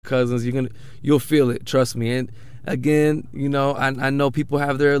cousins. You'll feel it. Trust me. And again, I know people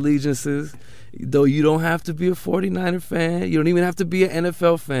have their allegiances. Though you don't have to be a 49er fan. You don't even have to be an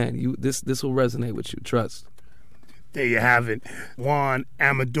NFL fan. This will resonate with you. Trust. There you have it. Juan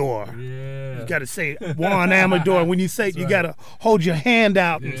Amador. Yeah. You got to say Juan Amador. When you say it, you got to hold your hand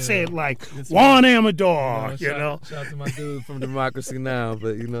out and say it like That's Juan right. Amador, Shout out to my dude from Democracy Now!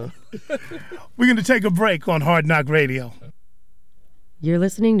 But We're going to take a break on Hard Knock Radio. You're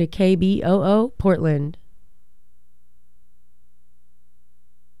listening to KBOO Portland.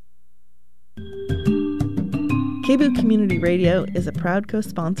 KBOO Community Radio is a proud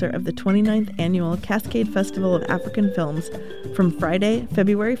co-sponsor of the 29th Annual Cascade Festival of African Films from Friday,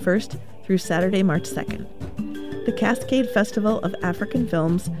 February 1st through Saturday, March 2nd. The Cascade Festival of African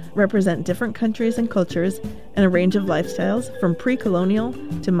Films represent different countries and cultures and a range of lifestyles from pre-colonial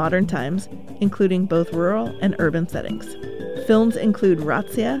to modern times, including both rural and urban settings. Films include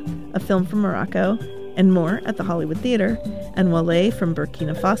Razzia, a film from Morocco, and more at the Hollywood Theater, and Wale from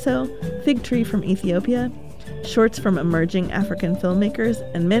Burkina Faso, Fig Tree from Ethiopia, shorts from emerging African filmmakers,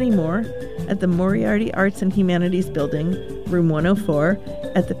 and many more at the Moriarty Arts and Humanities Building, Room 104,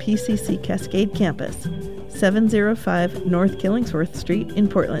 at the PCC Cascade Campus, 705 North Killingsworth Street in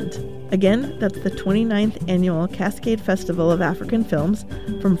Portland. Again, that's the 29th Annual Cascade Festival of African Films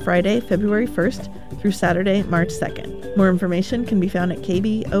from Friday, February 1st through Saturday, March 2nd. More information can be found at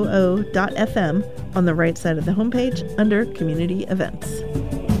kboo.fm on the right side of the homepage under Community Events.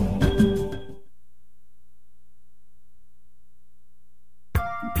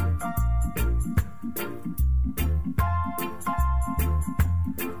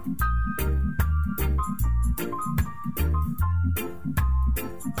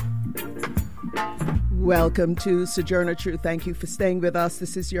 Welcome to Sojourner Truth. Thank you for staying with us.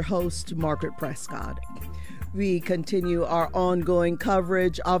 This is your host, Margaret Prescott. We continue our ongoing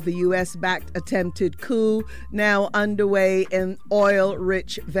coverage of the U.S.-backed attempted coup now underway in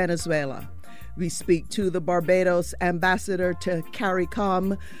oil-rich Venezuela. We speak to the Barbados ambassador to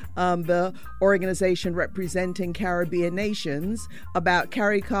CARICOM, the organization representing Caribbean nations, about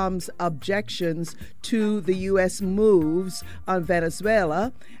CARICOM's objections to the U.S. moves on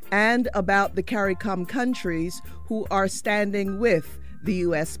Venezuela and about the CARICOM countries who are standing with the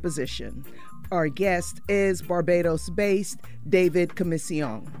U.S. position. Our guest is Barbados-based David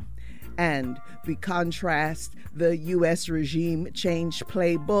Commission. And we contrast the U.S. regime change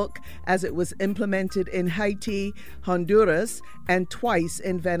playbook as it was implemented in Haiti, Honduras, and twice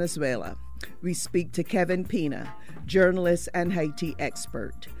in Venezuela. We speak to Kevin Pina, journalist and Haiti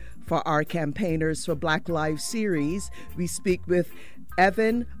expert. For our Campaigners for Black Lives series, we speak with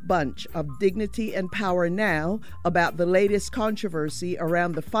Evan Bunch of Dignity and Power Now about the latest controversy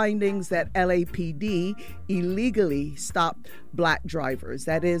around the findings that LAPD illegally stopped black drivers.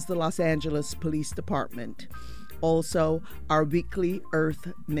 That is the Los Angeles Police Department. Also, our weekly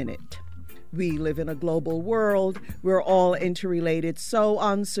Earth Minute. We live in a global world. We're all interrelated. So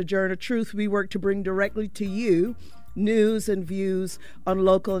on Sojourner Truth, we work to bring directly to you news and views on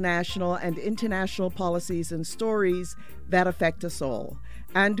local, national, and international policies and stories that affect us all.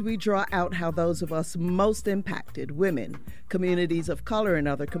 And we draw out how those of us most impacted, women, communities of color, and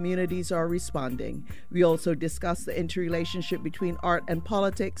other communities are responding. We also discuss the interrelationship between art and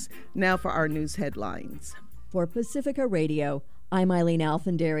politics. Now for our news headlines. For Pacifica Radio, I'm Eileen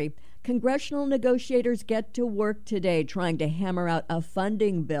Alfandary. Congressional negotiators get to work today trying to hammer out a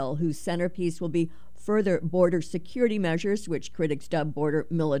funding bill whose centerpiece will be further border security measures, which critics dub border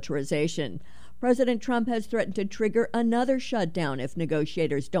militarization. President Trump has threatened to trigger another shutdown if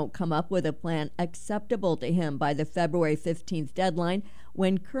negotiators don't come up with a plan acceptable to him by the February 15th deadline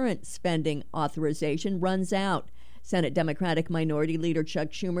when current spending authorization runs out. Senate Democratic Minority Leader Chuck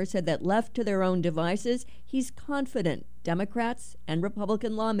Schumer said that left to their own devices, he's confident Democrats and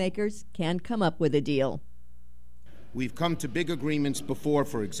Republican lawmakers can come up with a deal. We've come to big agreements before,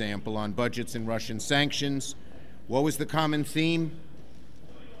 for example, on budgets and Russian sanctions. What was the common theme?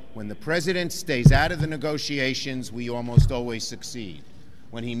 When the president stays out of the negotiations, we almost always succeed.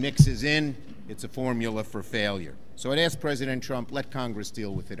 When he mixes in, it's a formula for failure. So I'd ask President Trump, let Congress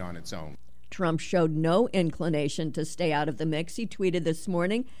deal with it on its own. Trump showed no inclination to stay out of the mix. He tweeted this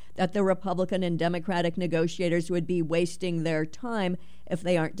morning that the Republican and Democratic negotiators would be wasting their time if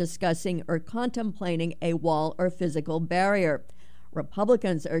they aren't discussing or contemplating a wall or physical barrier.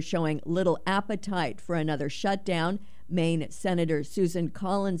 Republicans are showing little appetite for another shutdown. Maine Senator Susan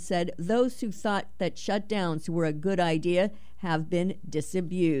Collins said those who thought that shutdowns were a good idea have been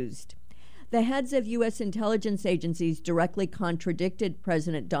disabused. The heads of U.S. intelligence agencies directly contradicted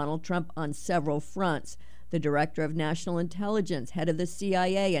President Donald Trump on several fronts. The director of national intelligence, head of the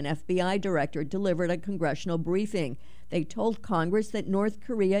CIA, and FBI director delivered a congressional briefing. They told Congress that North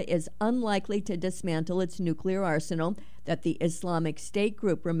Korea is unlikely to dismantle its nuclear arsenal, that the Islamic State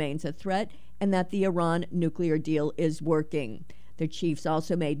group remains a threat, and that the Iran nuclear deal is working. The chiefs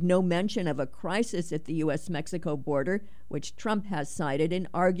also made no mention of a crisis at the U.S.-Mexico border, which Trump has cited in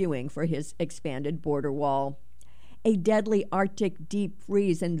arguing for his expanded border wall. A deadly Arctic deep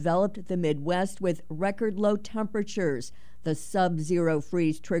freeze enveloped the Midwest with record low temperatures. The sub-zero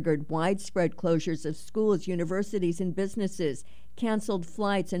freeze triggered widespread closures of schools, universities, and businesses, canceled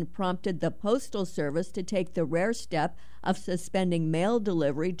flights, and prompted the Postal Service to take the rare step of suspending mail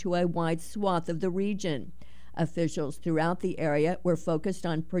delivery to a wide swath of the region. Officials throughout the area were focused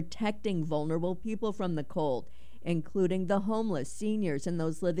on protecting vulnerable people from the cold, including the homeless, seniors, and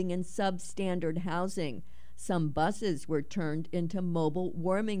those living in substandard housing. Some buses were turned into mobile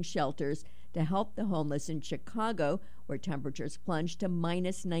warming shelters to help the homeless in Chicago, where temperatures plunged to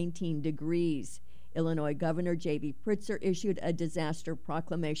minus 19 degrees. Illinois Governor J.B. Pritzker issued a disaster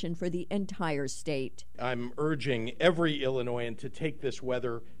proclamation for the entire state. I'm urging every Illinoisan to take this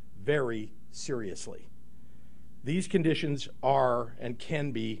weather very seriously. These conditions are and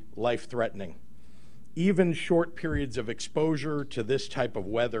can be life-threatening. Even short periods of exposure to this type of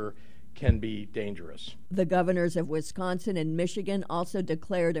weather can be dangerous. The governors of Wisconsin and Michigan also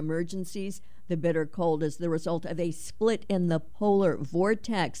declared emergencies. The bitter cold is the result of a split in the polar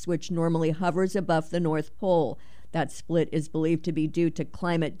vortex, which normally hovers above the North Pole. That split is believed to be due to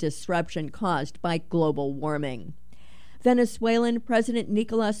climate disruption caused by global warming. Venezuelan President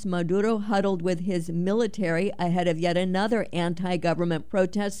Nicolas Maduro huddled with his military ahead of yet another anti-government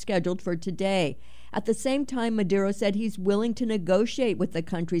protest scheduled for today. At the same time, Maduro said he's willing to negotiate with the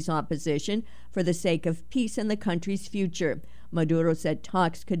country's opposition for the sake of peace and the country's future. Maduro said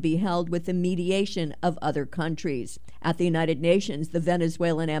talks could be held with the mediation of other countries. At the United Nations, the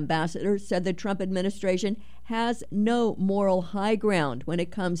Venezuelan ambassador said the Trump administration has no moral high ground when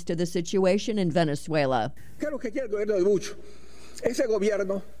it comes to the situation in Venezuela.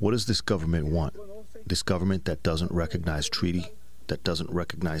 What does this government want? This government that doesn't recognize treaty, that doesn't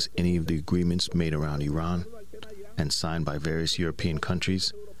recognize any of the agreements made around Iran and signed by various European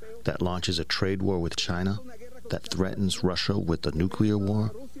countries, that launches a trade war with China, that threatens Russia with a nuclear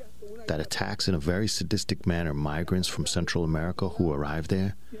war, that attacks in a very sadistic manner migrants from Central America who arrive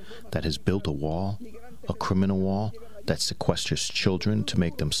there, that has built a wall, a criminal wall, that sequesters children to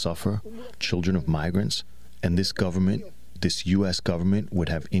make them suffer, children of migrants, and this government, this U.S. government, would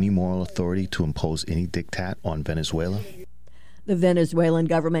have any moral authority to impose any diktat on Venezuela? The Venezuelan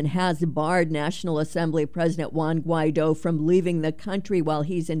government has barred National Assembly President Juan Guaido from leaving the country while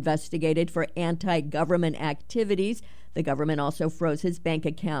he's investigated for anti-government activities. The government also froze his bank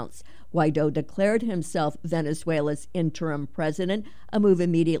accounts. Guaido declared himself Venezuela's interim president, a move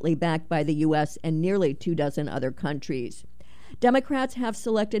immediately backed by the U.S. and nearly 24 other countries. Democrats have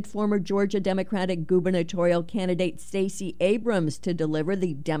selected former Georgia Democratic gubernatorial candidate Stacey Abrams to deliver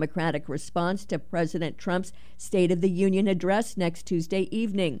the Democratic response to President Trump's State of the Union address next Tuesday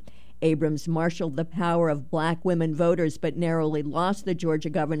evening. Abrams marshaled the power of black women voters but narrowly lost the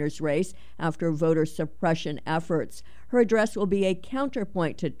Georgia governor's race after voter suppression efforts. Her address will be a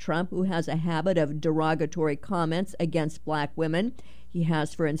counterpoint to Trump, who has a habit of derogatory comments against black women. He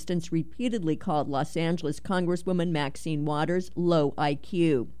has, for instance, repeatedly called Los Angeles Congresswoman Maxine Waters low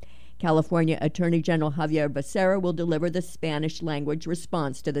IQ. California Attorney General Javier Becerra will deliver the Spanish-language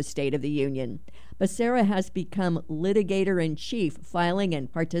response to the State of the Union. Becerra has become litigator-in-chief, filing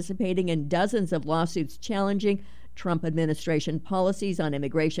and participating in dozens of lawsuits challenging Trump administration policies on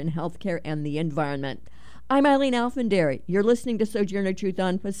immigration, health care, and the environment. I'm Eileen Alfandary. You're listening to Sojourner Truth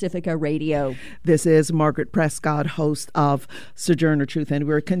on Pacifica Radio. This is Margaret Prescott, host of Sojourner Truth, and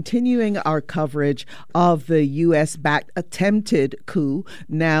we're continuing our coverage of the U.S.-backed attempted coup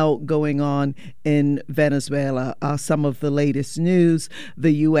now going on in Venezuela. Some of the latest news: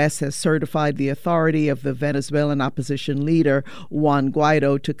 the U.S. has certified the authority of the Venezuelan opposition leader Juan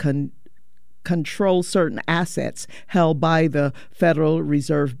Guaido to control certain assets held by the Federal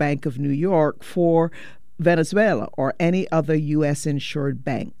Reserve Bank of New York for Venezuela or any other U.S.-insured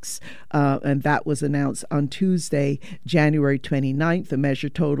banks. And that was announced on Tuesday, January 29th. The measure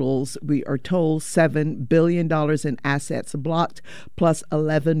totals, we are told, $7 billion in assets blocked, plus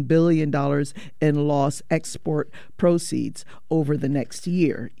 $11 billion in lost export proceeds over the next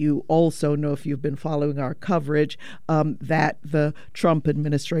year. You also know, if you've been following our coverage, that the Trump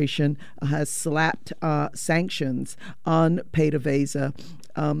administration has slapped sanctions on PDVSA,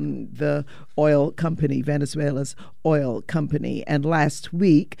 the oil company, Venezuela's Oil Company. And last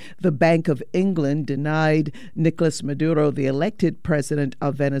week, the Bank of England denied Nicolas Maduro, the elected president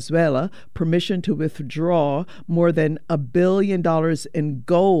of Venezuela, permission to withdraw more than $1 billion in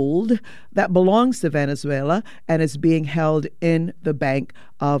gold that belongs to Venezuela and is being held in the Bank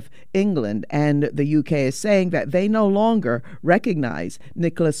of England. And the UK is saying that they no longer recognize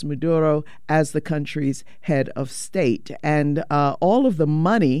Nicolas Maduro as the country's head of state. And all of the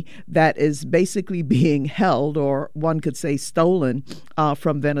money that is basically being held, or one could say stolen,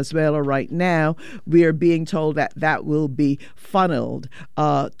 from Venezuela right now, we are being told that that will be funneled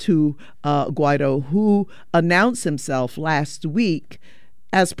to Guaido, who announced himself last week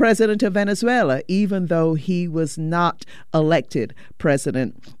as president of Venezuela, even though he was not elected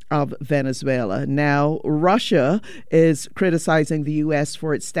president of Venezuela. Now, Russia is criticizing the U.S.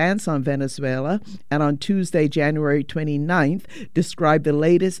 for its stance on Venezuela, and on Tuesday, January 29th, described the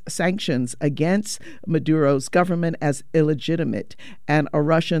latest sanctions against Maduro's government as illegitimate. And a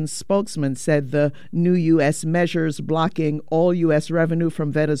Russian spokesman said the new U.S. measures blocking all U.S. revenue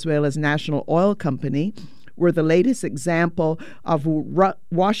from Venezuela's national oil company were the latest example of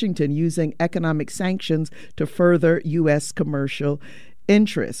Washington using economic sanctions to further U.S. commercial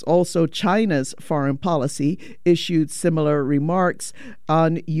interests. Also, China's foreign policy issued similar remarks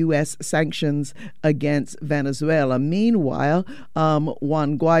on U.S. sanctions against Venezuela. Meanwhile,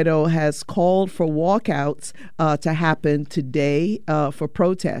 Juan Guaido has called for walkouts to happen today, for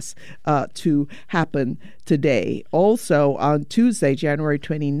protests to happen today. Also, on Tuesday, January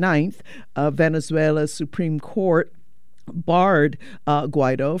 29th, Venezuela's Supreme Court barred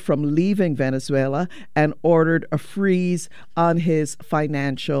Guaido from leaving Venezuela and ordered a freeze on his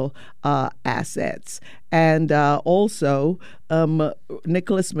financial assets. And also,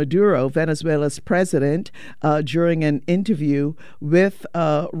 Nicolas Maduro, Venezuela's president, during an interview with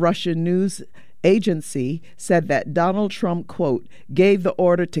Russian news agency, said that Donald Trump, quote, gave the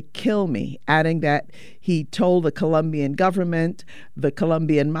order to kill me, adding that he told the Colombian government the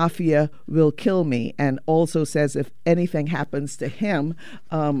Colombian mafia will kill me, and also says if anything happens to him,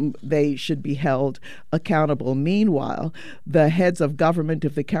 they should be held accountable. Meanwhile, the heads of government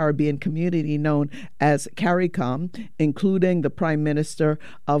of the Caribbean community known as CARICOM, including the Prime Minister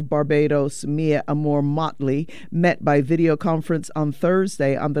of Barbados, Mia Amour Motley, met by video conference on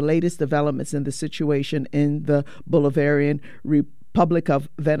Thursday on the latest developments in the situation in the Bolivarian Republic of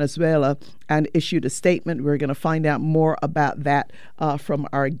Venezuela and issued a statement. We're going to find out more about that from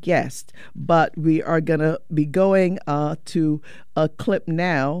our guest. But we are going to be going to a clip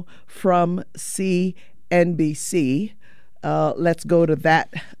now from CNBC. Let's go to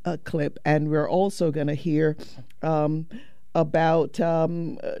that clip. And we're also going to hear about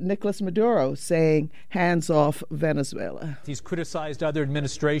Nicolas Maduro saying, hands off Venezuela. He's criticized other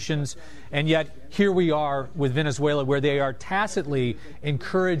administrations, and yet here we are with Venezuela, where they are tacitly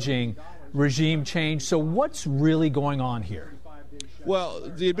encouraging regime change. So what's really going on here? Well,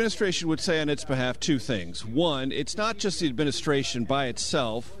 the administration would say on its behalf two things. One, it's not just the administration by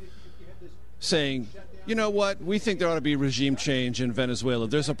itself saying, you know what, we think there ought to be regime change in Venezuela.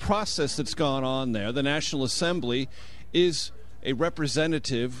 There's a process that's gone on there. The National Assembly is a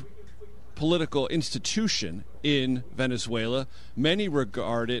representative political institution in Venezuela. Many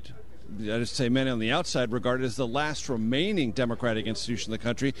regard it, I say many on the outside, regard it as the last remaining democratic institution in the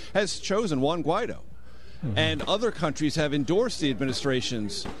country, has chosen Juan Guaido. Mm-hmm. And other countries have endorsed the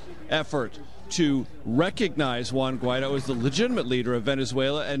administration's effort to recognize Juan Guaido as the legitimate leader of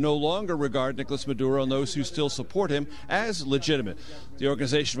Venezuela and no longer regard Nicolas Maduro and those who still support him as legitimate. The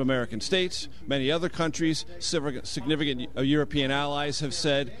Organization of American States, many other countries, significant European allies have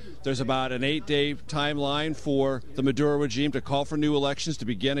said there's about an 8-day timeline for the Maduro regime to call for new elections to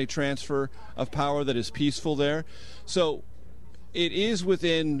begin a transfer of power that is peaceful there. So it is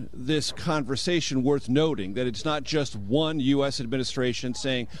within this conversation worth noting that it's not just one U.S. administration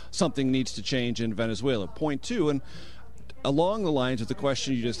saying something needs to change in Venezuela. Point two, and along the lines of the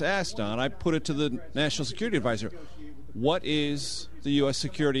question you just asked, Don, I put it to the National Security Advisor. What is the U.S.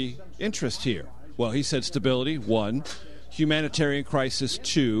 security interest here? Well, he said stability, one, humanitarian crisis,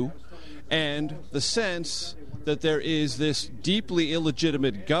 two, and the sense that there is this deeply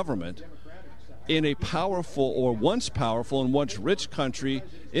illegitimate government in a powerful, or once powerful and once rich country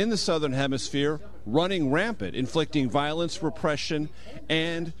in the Southern Hemisphere, running rampant, inflicting violence, repression,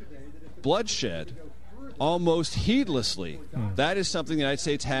 and bloodshed almost heedlessly. That is something the United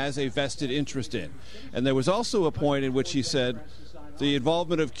States has a vested interest in. And there was also a point in which he said the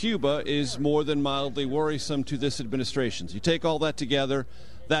involvement of Cuba is more than mildly worrisome to this administration. So you take all that together,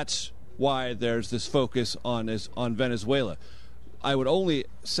 that's why there's this focus on Venezuela. I would only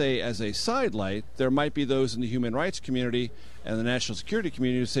say as a sidelight, there might be those in the human rights community and the national security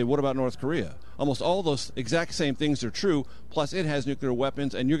community who say, what about North Korea? Almost all those exact same things are true, plus it has nuclear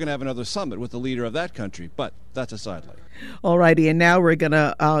weapons, and you're going to have another summit with the leader of that country. But that's a sidelight. All righty, and now we're going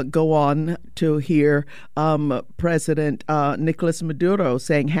to go on to hear President Nicolas Maduro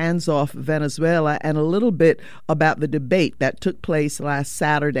saying hands off Venezuela, and a little bit about the debate that took place last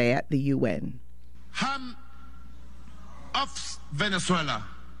Saturday at the UN. Hand off Venezuela.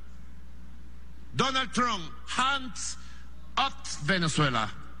 Donald Trump, hands off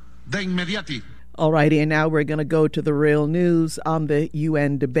Venezuela. De inmediati. All righty, and now we're going to go to the real news on the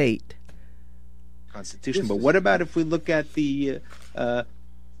UN debate. Constitution, but what about if we look at the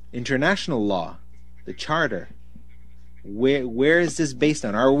international law, the Charter? Where is this based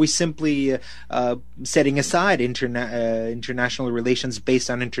on? Are we simply setting aside international relations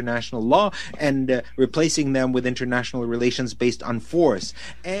based on international law and replacing them with international relations based on force?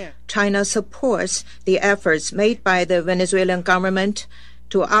 And China supports the efforts made by the Venezuelan government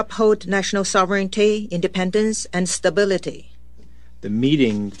to uphold national sovereignty, independence, and stability. The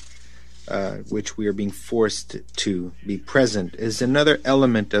meeting which we are being forced to be present is another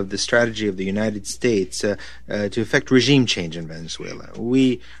element of the strategy of the United States to effect regime change in Venezuela.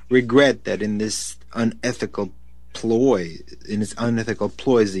 We regret that in its unethical ploys,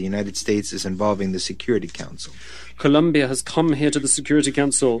 the United States is involving the Security Council. Colombia has come here to the Security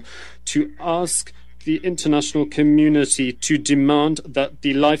Council to ask the international community to demand that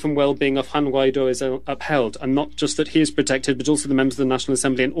the life and well-being of Juan Guaido is upheld, and not just that he is protected, but also the members of the National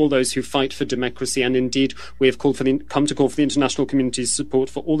Assembly and all those who fight for democracy. And indeed, we have come to call for the international community's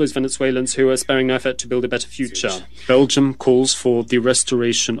support for all those Venezuelans who are sparing no effort to build a better future. Belgium calls for the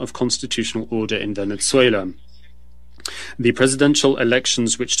restoration of constitutional order in Venezuela. The presidential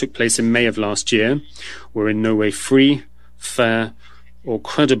elections, which took place in May of last year, were in no way free, fair, or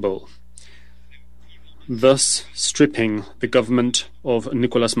credible, thus stripping the government of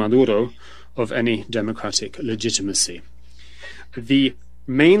Nicolás Maduro of any democratic legitimacy. The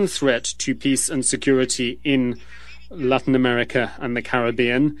main threat to peace and security in Latin America and the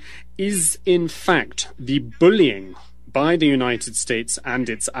Caribbean is, in fact, the bullying by the United States and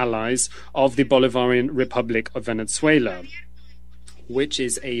its allies of the Bolivarian Republic of Venezuela, which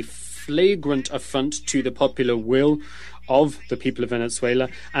is a flagrant affront to the popular will of the people of Venezuela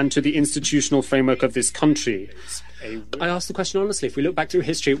and to the institutional framework of this country. I ask the question honestly, if we look back through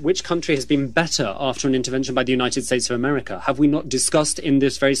history, which country has been better after an intervention by the United States of America? Have we not discussed in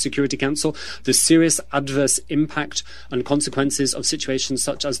this very Security Council the serious adverse impact and consequences of situations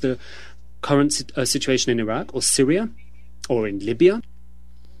such as the current situation in Iraq or Syria or in Libya?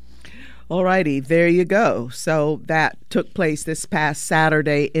 All righty, there you go. So that took place this past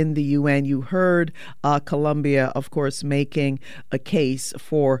Saturday in the UN. You heard Colombia, of course, making a case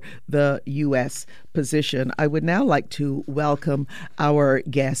for the U.S. position. I would now like to welcome our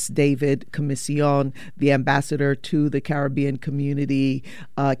guest, David Commission, the ambassador to the Caribbean community,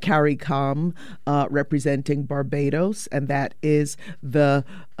 CARICOM, representing Barbados, and that is the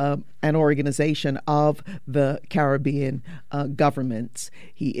an organization of the Caribbean governments.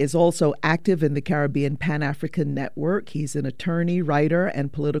 He is also active in the Caribbean Pan-African Network. He's an attorney, writer,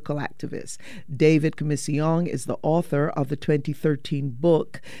 and political activist. David Commission is the author of the 2013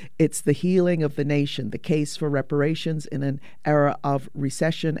 book, It's the Healing of the Nation, The Case for Reparations in an Era of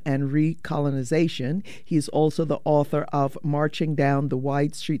Recession and Recolonization. He's also the author of Marching Down the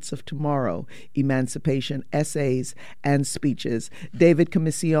Wide Streets of Tomorrow, Emancipation, Essays, and Speeches. David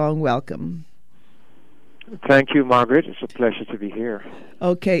Commission, welcome. Thank you, Margaret. It's a pleasure to be here.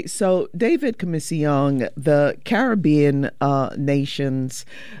 Okay, so David Commission, the Caribbean nations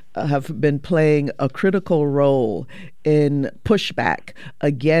have been playing a critical role in pushback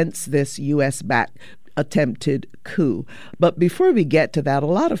against this U.S.-backed attempted coup. But before we get to that, a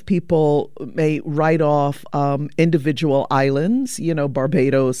lot of people may write off individual islands,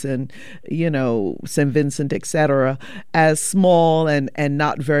 Barbados and, St. Vincent, etc., as small and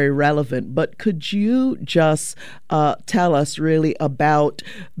not very relevant. But could you just tell us really about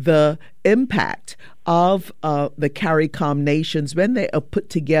the impact of the CARICOM nations when they are put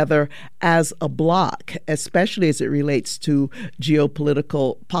together as a bloc, especially as it relates to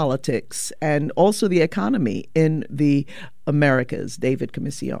geopolitical politics and also the economy in the Americas? David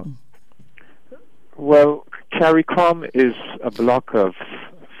Commission. Well, CARICOM is a bloc of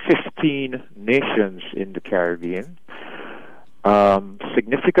 15 nations in the Caribbean.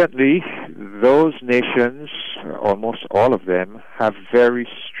 Significantly, those nations, almost all of them, have very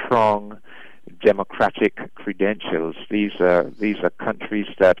strong democratic credentials. These are countries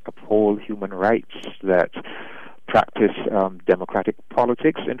that uphold human rights, that practice democratic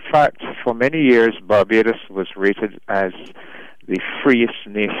politics. In fact, for many years, Barbados was rated as the freest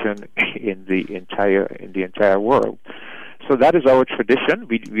nation in the entire world. So that is our tradition.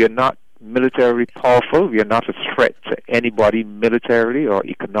 We are not militarily powerful. We are not a threat to anybody militarily or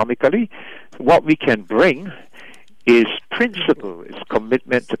economically. What we can bring is principle, is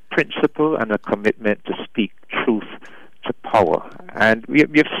commitment to principle and a commitment to speak truth to power. And we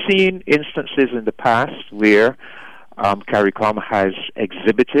have seen instances in the past where CARICOM has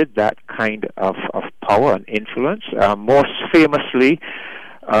exhibited that kind of power and influence. Most famously,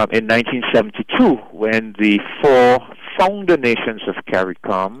 in 1972, when the four founder nations of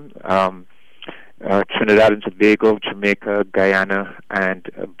CARICOM, Trinidad and Tobago, Jamaica, Guyana, and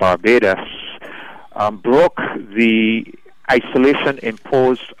Barbados, broke the isolation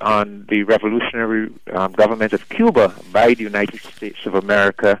imposed on the revolutionary government of Cuba by the United States of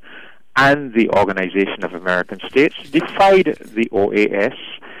America and the Organization of American States, defied the OAS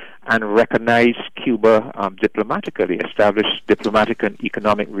and recognized Cuba diplomatically, established diplomatic and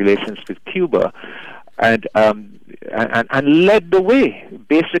economic relations with Cuba, and led the way,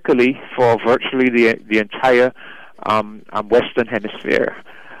 basically, for virtually the entire Western Hemisphere.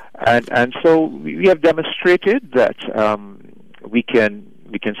 And so we have demonstrated that we can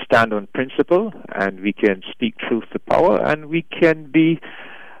stand on principle, and we can speak truth to power, and we can be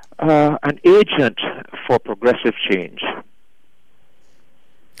an agent for progressive change.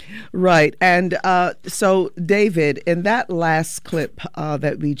 Right. And so, David, in that last clip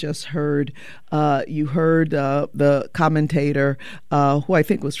that we just heard, you heard the commentator, who I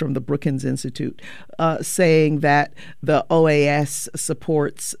think was from the Brookings Institute, saying that the OAS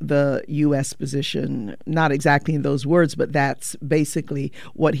supports the U.S. position. Not exactly in those words, but that's basically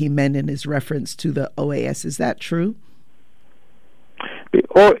what he meant in his reference to the OAS. Is that true?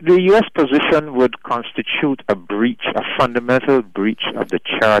 The U.S. position would constitute a fundamental breach of the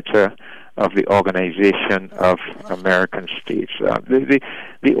Charter of the Organization of American States. The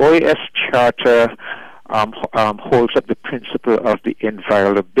OAS Charter holds up the principle of the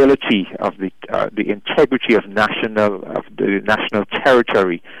inviolability of the integrity of the national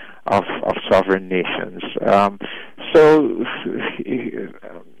territory of sovereign nations. So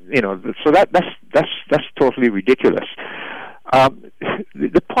that's totally ridiculous.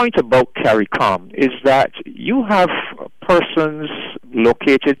 The point about CARICOM is that you have persons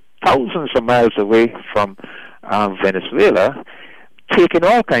located thousands of miles away from Venezuela taking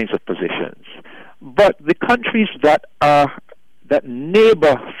all kinds of positions. But the countries that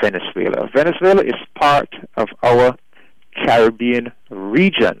neighbor Venezuela is part of our Caribbean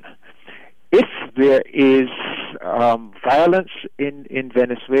region. If there is violence in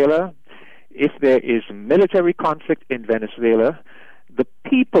Venezuela, if there is military conflict in Venezuela,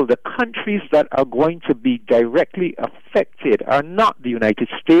 the countries that are going to be directly affected are not the United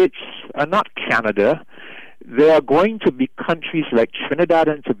States, are not Canada. They are going to be countries like Trinidad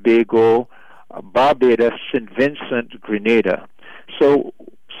and Tobago, Barbados, St. Vincent, Grenada. So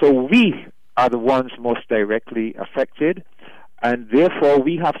we are the ones most directly affected, and therefore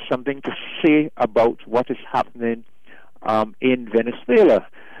we have something to say about what is happening in Venezuela.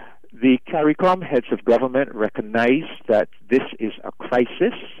 The CARICOM heads of government recognize that this is a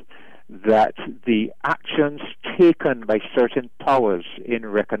crisis, that the actions taken by certain powers in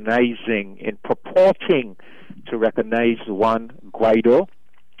purporting to recognize Juan Guaido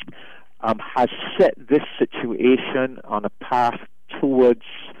has set this situation on a path towards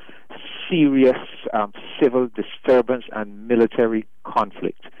serious civil disturbance and military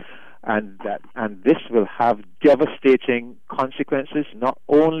conflict. And this will have devastating consequences not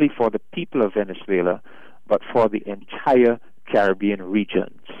only for the people of Venezuela, but for the entire Caribbean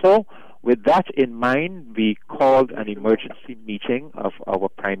region. So, with that in mind, we called an emergency meeting of our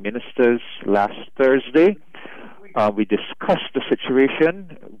prime ministers last Thursday. We discussed the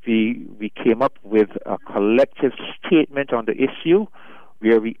situation. We came up with a collective statement on the issue,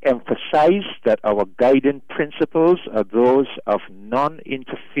 where we emphasize that our guiding principles are those of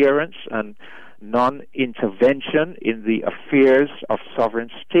non-interference and non-intervention in the affairs of sovereign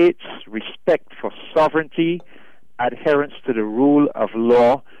states, respect for sovereignty, adherence to the rule of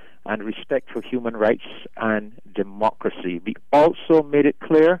law, and respect for human rights and democracy. We also made it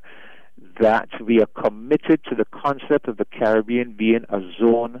clear that we are committed to the concept of the Caribbean being a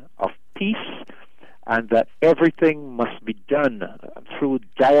zone of peace, and that everything must be done through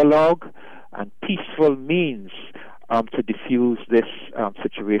dialogue and peaceful means to diffuse this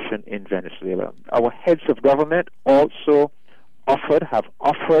situation in Venezuela. Our heads of government also have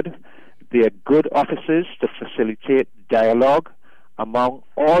offered their good offices to facilitate dialogue among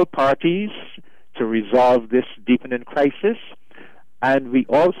all parties to resolve this deepening crisis. And we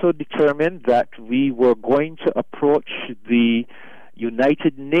also determined that we were going to approach the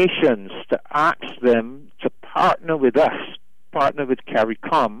United Nations to ask them to partner with us, partner with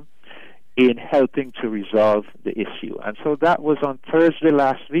CARICOM, in helping to resolve the issue. And so that was on Thursday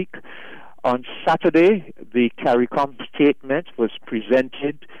last week. On Saturday, the CARICOM statement was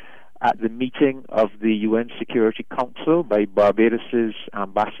presented at the meeting of the UN Security Council by Barbados'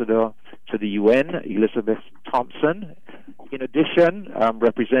 ambassador to the UN, Elizabeth Thompson. In addition,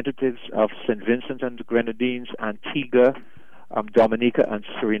 representatives of St. Vincent and the Grenadines, Antigua, Dominica, and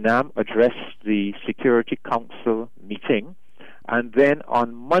Suriname addressed the Security Council meeting. And then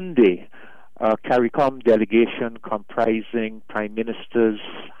on Monday, a CARICOM delegation comprising Prime Ministers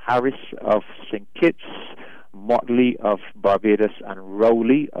Harris of St. Kitts, Motley of Barbados, and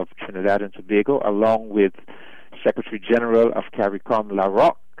Rowley of Trinidad and Tobago, along with Secretary General of CARICOM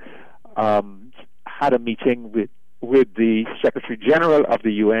LaRocque, had a meeting with the Secretary General of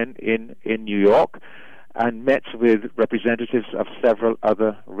the UN in New York, and met with representatives of several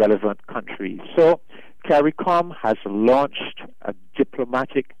other relevant countries. So CARICOM has launched a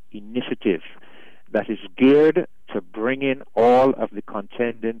diplomatic initiative that is geared to bring in all of the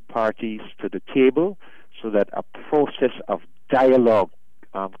contending parties to the table so that a process of dialogue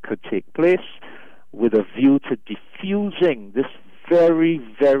could take place with a view to diffusing this very,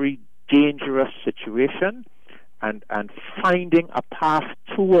 very dangerous situation and finding a path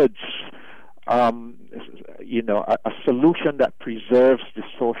towards a solution that preserves the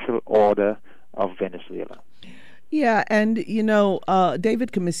social order of Venezuela. Yeah, and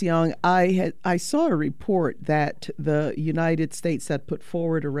David Commission, I saw a report that the United States had put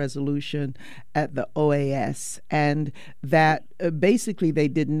forward a resolution at the OAS, and that basically they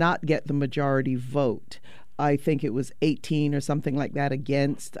did not get the majority vote. I think it was 18 or something like that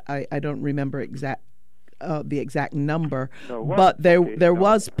against. I don't remember the exact number, but there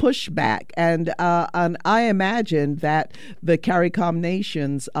was pushback, and I imagine that the CARICOM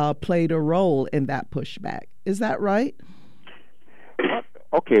nations played a role in that pushback. Is that right?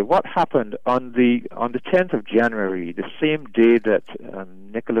 Okay, what happened on the 10th of January, the same day that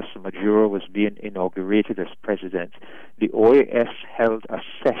Nicolas Maduro was being inaugurated as president, the OAS held a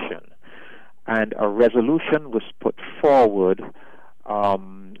session, and a resolution was put forward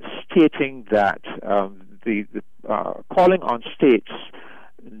stating that the calling on states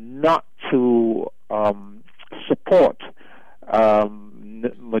not to support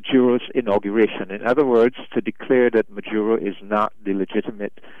Maduro's inauguration. In other words, to declare that Maduro is not the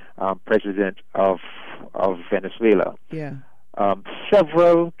legitimate president of Venezuela. Yeah.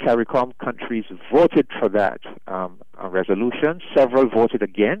 Several CARICOM countries voted for that resolution. Several voted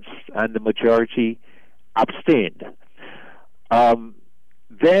against, and the majority abstained.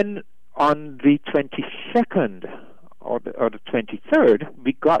 Then on the 22nd or the 23rd,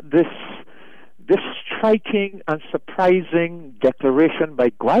 we got this striking and surprising declaration by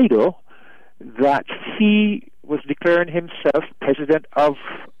Guaido that he was declaring himself president of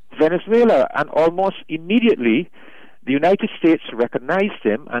Venezuela, and almost immediately the United States recognized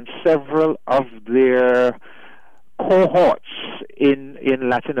him, and several of their cohorts in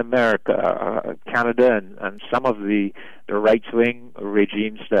Latin America, Canada, and some of the right-wing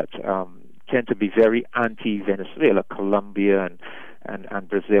regimes that tend to be very anti-Venezuela, Colombia and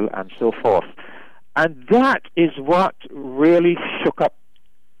Brazil and so forth. And that is what really shook up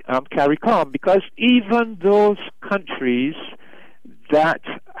CARICOM, because even those countries that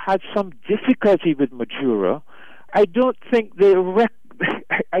had some difficulty with Maduro, I don't think they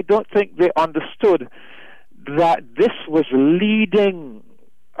understood that this was leading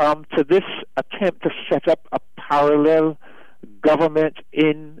to this attempt to set up a parallel government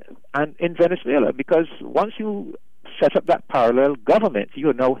in Venezuela. Because once you set up that parallel government, you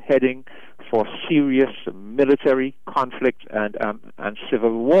are now heading for serious military conflict and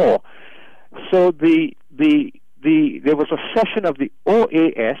civil war. So there was a session of the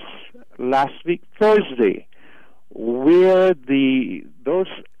OAS last week, Thursday, where those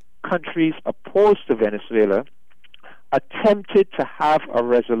countries opposed to Venezuela attempted to have a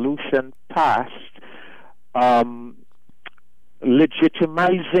resolution passed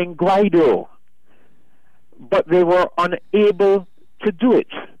legitimizing Guaido, but they were unable to do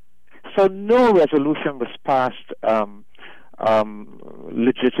it. So no resolution was passed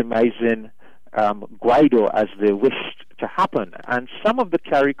legitimizing Guaido as they wished to happen. And some of the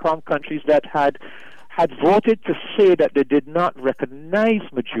CARICOM countries that had voted to say that they did not recognize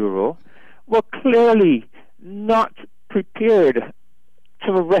Maduro were clearly not prepared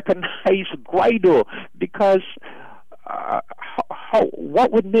to recognize Guaido, because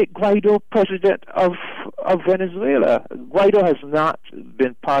what would make Guaido president of Venezuela? Guaido has not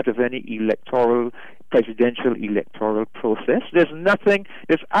been part of any presidential electoral process. There's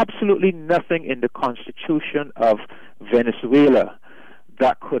absolutely nothing in the constitution of Venezuela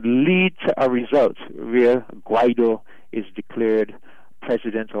that could lead to a result where Guaido is declared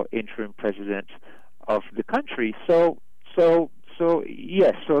president or interim president of the country. So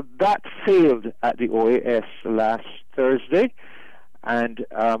that failed at the OAS last Thursday, and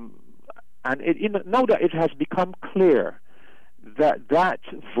now that it has become clear that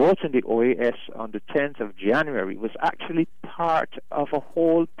vote in the OAS on the 10th of January was actually part of a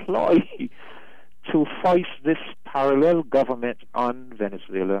whole ploy to foist this parallel government on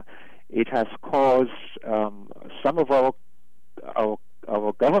Venezuela. It has caused some of our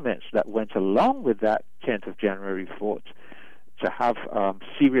governments that went along with that 10th of January vote to have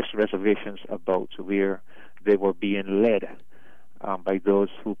serious reservations about where they were being led by those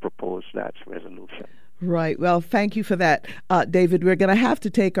who proposed that resolution. Right. Well, thank you for that, David. We're going to have to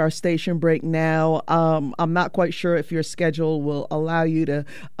take our station break now. I'm not quite sure if your schedule will allow you to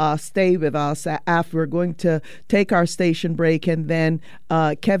stay with us after we're going to take our station break, and then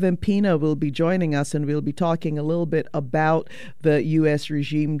Kevin Pina will be joining us, and we'll be talking a little bit about the U.S.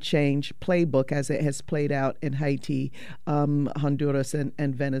 regime change playbook as it has played out in Haiti, Honduras,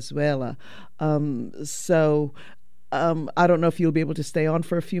 and Venezuela. I don't know if you'll be able to stay on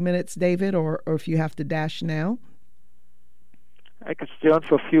for a few minutes, David, or if you have to dash now. I could stay on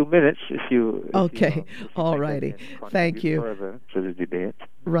for a few minutes if you. Okay, all righty. Thank you. Further to the debate.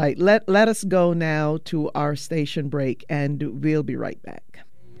 Right. Let us go now to our station break, and we'll be right back.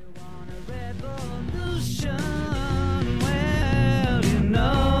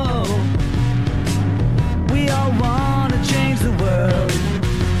 We all want to change the world.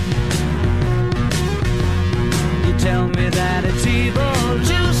 Tell me that it's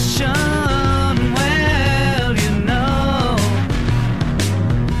evolution. Well, you know,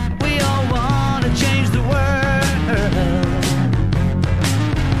 we all want to change the world.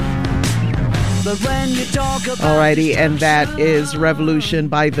 But when you talk about Alrighty, and that is Revolution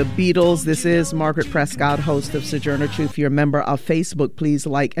by the Beatles. This is Margaret Prescott, host of Sojourner Truth. If you're a member of Facebook, please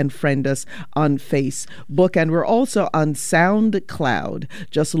like and friend us on Facebook. And we're also on SoundCloud.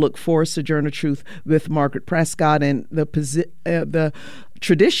 Just look for Sojourner Truth with Margaret Prescott. And the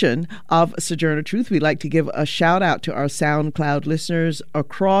tradition of Sojourner Truth, we'd like to give a shout out to our SoundCloud listeners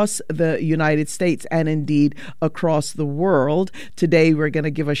across the United States and indeed across the world. Today, we're going to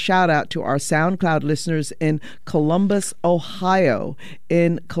give a shout out to our SoundCloud listeners in Columbus, Ohio.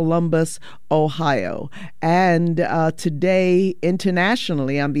 And today,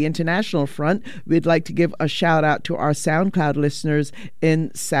 internationally, on the international front, we'd like to give a shout out to our SoundCloud listeners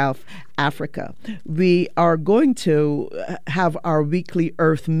in South Africa. We are going to have our weekly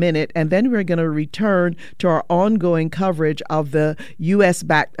Earth Minute, and then we're going to return to our ongoing coverage of the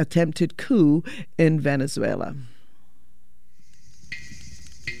U.S.-backed attempted coup in Venezuela.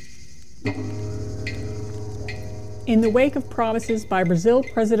 In the wake of promises by Brazil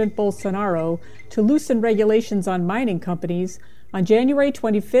President Bolsonaro to loosen regulations on mining companies, on January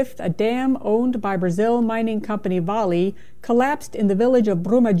 25th, a dam owned by Brazil mining company Vale collapsed in the village of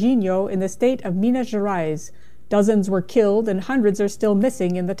Brumadinho in the state of Minas Gerais. Dozens were killed and hundreds are still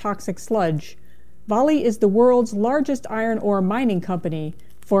missing in the toxic sludge. Vale is the world's largest iron ore mining company.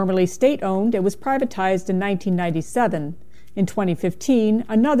 Formerly state-owned, it was privatized in 1997. In 2015,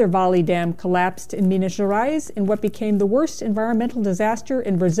 another Vale dam collapsed in Minas Gerais in what became the worst environmental disaster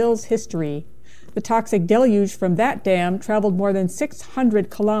in Brazil's history. The toxic deluge from that dam traveled more than 600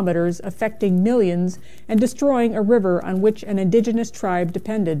 kilometers, affecting millions and destroying a river on which an indigenous tribe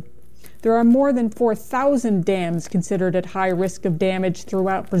depended. There are more than 4,000 dams considered at high risk of damage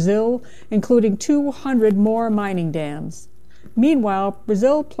throughout Brazil, including 200 more mining dams. Meanwhile,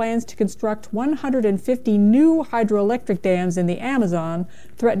 Brazil plans to construct 150 new hydroelectric dams in the Amazon,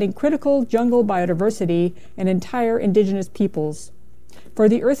 threatening critical jungle biodiversity and entire indigenous peoples. For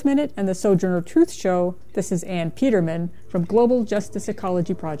the Earth Minute and the Sojourner Truth Show, this is Ann Peterman from Global Justice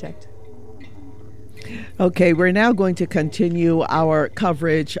Ecology Project. Okay, we're now going to continue our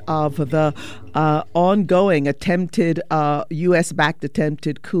coverage of the ongoing attempted U.S.-backed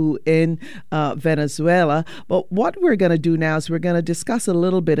attempted coup in Venezuela. But what we're going to do now is we're going to discuss a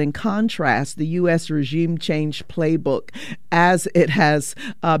little bit in contrast the U.S. regime change playbook as it has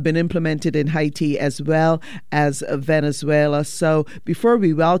been implemented in Haiti as well as Venezuela. So before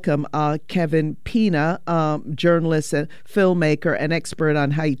we welcome Kevin Pina, journalist and filmmaker and expert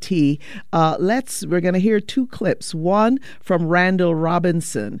on Haiti, we're going to hear two clips. One from Randall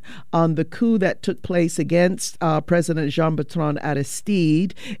Robinson on the coup that took place against President Jean-Bertrand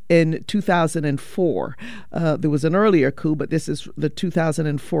Aristide in 2004. There was an earlier coup, but this is the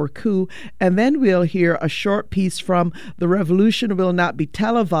 2004 coup. And then we'll hear a short piece from The Revolution Will Not Be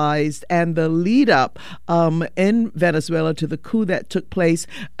Televised and the lead up in Venezuela to the coup that took place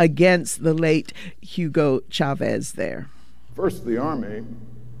against the late Hugo Chavez there. First, the army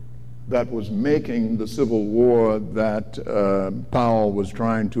that was making the civil war that Powell was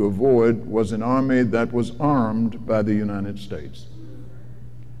trying to avoid was an army that was armed by the United States,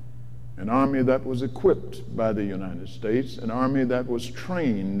 an army that was equipped by the United States, an army that was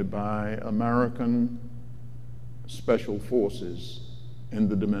trained by American special forces in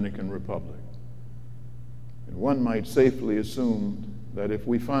the Dominican Republic. And one might safely assume that if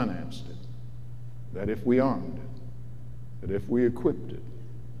we financed it, that if we armed it, that if we equipped it,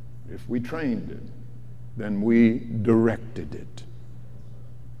 if we trained it, then we directed it.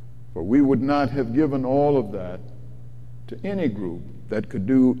 For we would not have given all of that to any group that could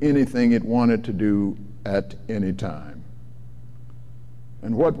do anything it wanted to do at any time.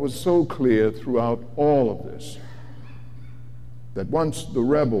 And what was so clear throughout all of this, that once the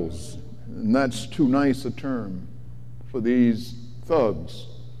rebels, and that's too nice a term for these thugs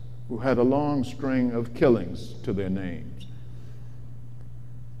who had a long string of killings to their names,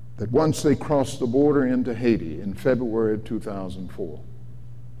 that once they crossed the border into Haiti in February of 2004,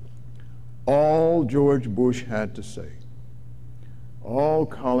 all George Bush had to say, all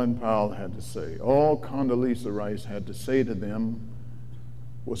Colin Powell had to say, all Condoleezza Rice had to say to them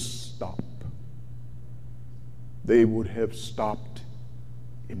was stop. They would have stopped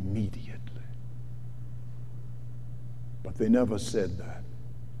immediately. But they never said that,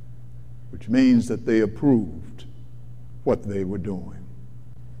 which means that they approved what they were doing.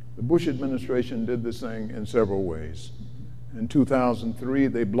 The Bush administration did this thing in several ways. In 2003,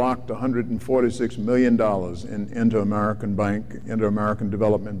 they blocked $146 million in Inter-American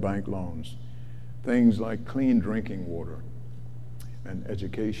Development Bank loans. Things like clean drinking water and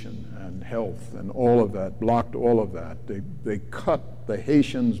education and health and all of that, blocked all of that. They cut the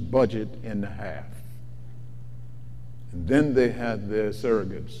Haitians' budget in half. And then they had their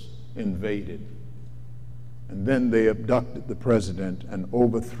surrogates invaded. And then they abducted the president and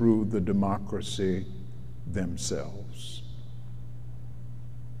overthrew the democracy themselves.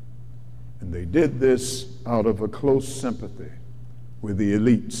 And they did this out of a close sympathy with the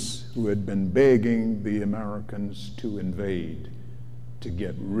elites who had been begging the Americans to invade, to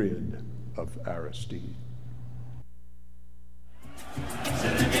get rid of Aristide.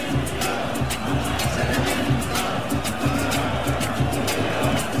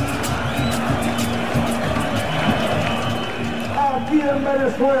 Aquí en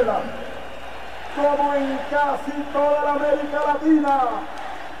Venezuela, como en casi toda la América Latina,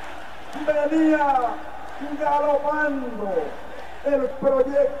 venía galopando el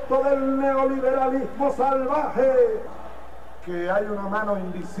proyecto del neoliberalismo salvaje, que hay una mano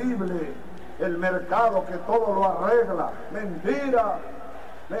invisible, el mercado que todo lo arregla. Mentira,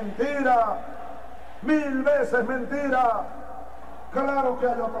 mentira, 1000 veces mentira. Claro que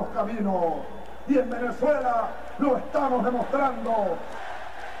hay otros caminos. Y en Venezuela lo estamos demostrando.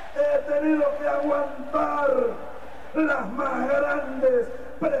 He tenido que aguantar las más grandes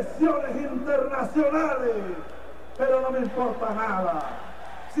presiones internacionales, pero no me importa nada.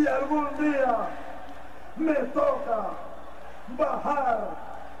 Si algún día me toca bajar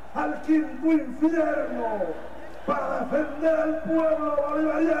al quinto infierno para defender al pueblo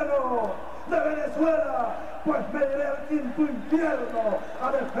bolivariano de Venezuela, pues me iré al quinto infierno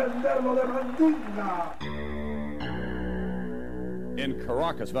a defenderlo de Mandinga. In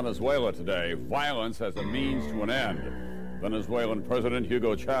Caracas, Venezuela today, violence as a means to an end. Venezuelan President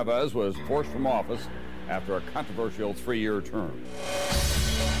Hugo Chavez was forced from office after a controversial 3-year term.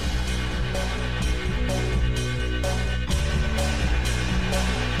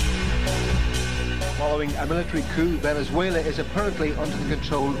 Following a military coup, Venezuela is apparently under the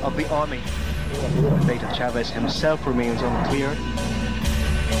control of the army. The fate of Chavez himself remains unclear.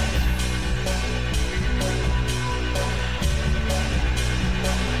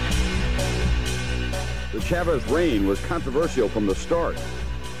 The Chavez reign was controversial from the start.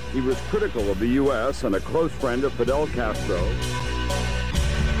 He was critical of the U.S. and a close friend of Fidel Castro.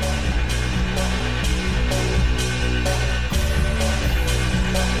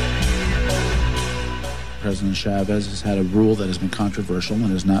 President Chavez has had a rule that has been controversial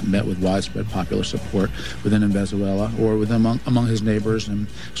and has not met with widespread popular support within Venezuela or with among his neighbors, and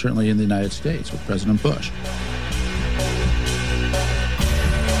certainly in the United States with President Bush.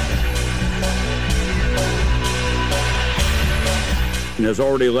 demonstration has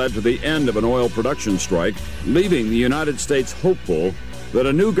already led to the end of an oil production strike, leaving the United States hopeful that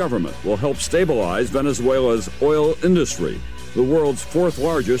a new government will help stabilize Venezuela's oil industry, the world's fourth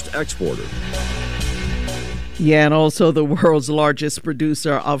largest exporter. Yeah, and also the world's largest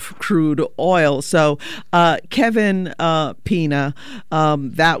producer of crude oil. So, Kevin Pina,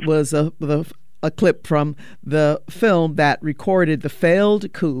 that was a clip from the film that recorded the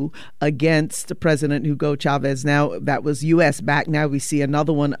failed coup against President Hugo Chavez. Now, that was U.S. backed. Now we see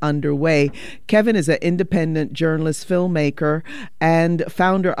another one underway. Kevin is an independent journalist, filmmaker, and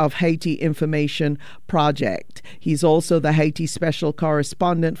founder of Haiti Information Project. He's also the Haiti special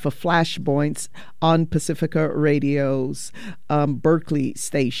correspondent for Flashpoints on Pacifica Radio's Berkeley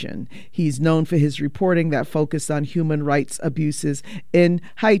station. He's known for his reporting that focused on human rights abuses in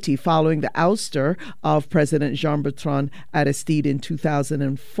Haiti following the ouster of President Jean-Bertrand Aristide in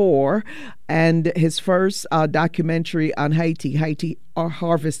 2004. And his first documentary on Haiti, A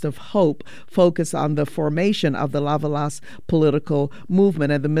Harvest of Hope, focused on the formation of the Lavalas political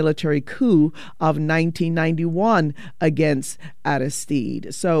movement and the military coup of 1991 against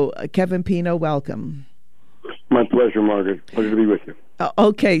Aristide. So, Kevin Pina, welcome. My pleasure, Margaret. Pleasure to be with you.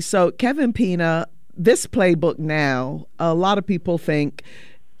 Okay, so Kevin Pina, this playbook now, a lot of people think,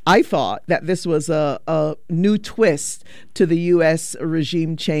 I thought that this was a new twist to the U.S.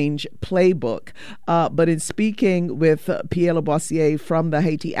 regime change playbook. But in speaking with Pierre Leboisier from the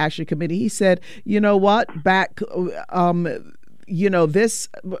Haiti Action Committee, he said, you know what, this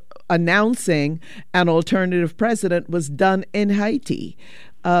announcing an alternative president was done in Haiti.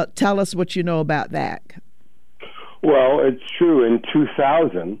 Tell us what you know about that. Well, it's true. In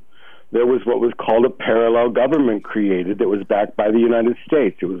 2000, there was what was called a parallel government created that was backed by the United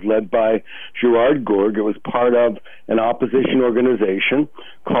States. It was led by Gerard Gourg. It was part of an opposition organization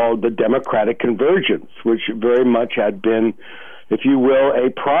called the Democratic Convergence, which very much had been, if you will, a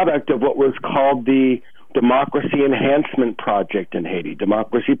product of what was called the Democracy Enhancement Project in Haiti,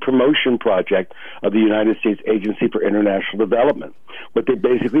 Democracy Promotion Project of the United States Agency for International Development. What they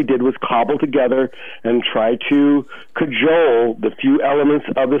basically did was cobble together and try to cajole the few elements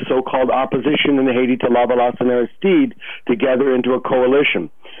of the so-called opposition in Haiti to Lavalas and Aristide together into a coalition.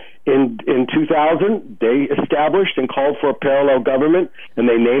 In 2000, they established and called for a parallel government, and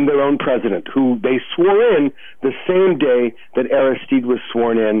they named their own president, who they swore in the same day that Aristide was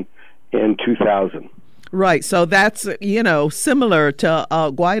sworn in 2000. Right. So that's, similar to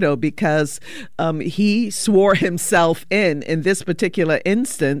Guaido, because he swore himself in this particular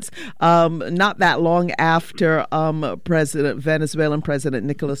instance, not that long after Venezuelan President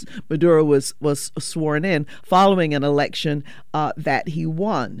Nicolas Maduro was sworn in following an election that he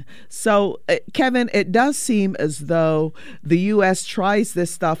won. So, Kevin, it does seem as though the U.S. tries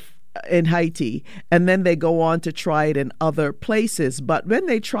this stuff in Haiti, and then they go on to try it in other places. But when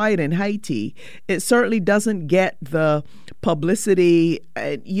they try it in Haiti, it certainly doesn't get the publicity,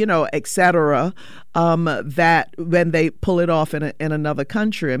 et cetera, that when they pull it off in another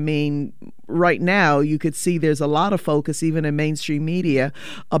country. I mean, right now, you could see there's a lot of focus, even in mainstream media,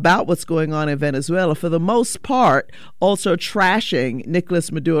 about what's going on in Venezuela. For the most part, also trashing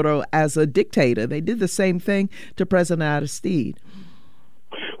Nicolas Maduro as a dictator. They did the same thing to President Aristide.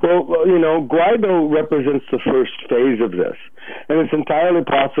 Well, Guaido represents the first phase of this. And it's entirely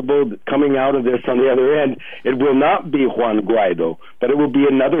possible that coming out of this on the other end, it will not be Juan Guaido, but it will be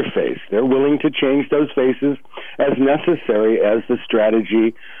another face. They're willing to change those faces as necessary as the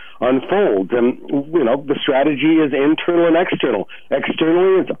strategy unfolds. And, the strategy is internal and external.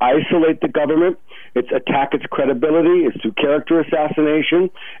 Externally, it's isolate the government. It's attack its credibility. It's through character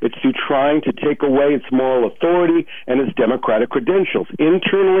assassination. It's through trying to take away its moral authority and its democratic credentials.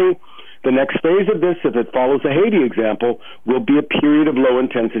 Internally, the next phase of this, if it follows the Haiti example, will be a period of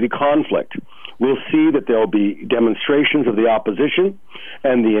low-intensity conflict. We'll see that there will be demonstrations of the opposition,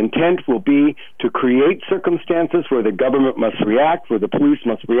 and the intent will be to create circumstances where the government must react, where the police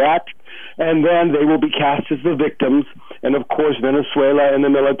must react, and then they will be cast as the victims. And, of course, Venezuela and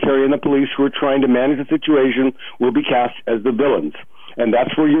the military and the police who are trying to manage the situation will be cast as the villains. And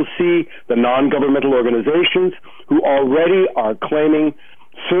that's where you'll see the non-governmental organizations who already are claiming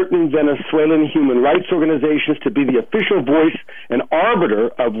certain Venezuelan human rights organizations to be the official voice and arbiter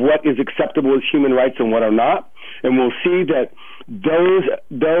of what is acceptable as human rights and what are not. And we'll see that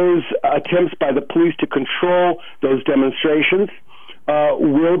those attempts by the police to control those demonstrations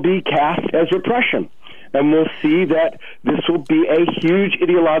will be cast as repression. And we'll see that this will be a huge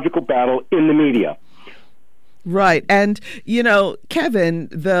ideological battle in the media. Right. And, Kevin,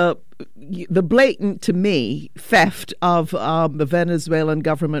 the the blatant, to me, theft of the Venezuelan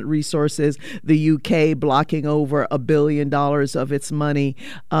government resources, the UK blocking over $1 billion of its money,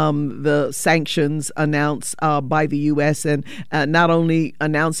 the sanctions announced by the US, and not only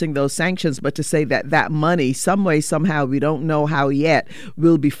announcing those sanctions, but to say that that money, some way, somehow, we don't know how yet,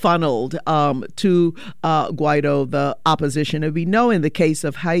 will be funneled to Guaido, the opposition. And we know in the case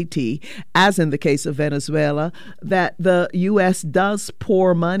of Haiti, as in the case of Venezuela, that the U.S. does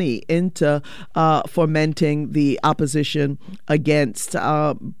pour money into fomenting the opposition against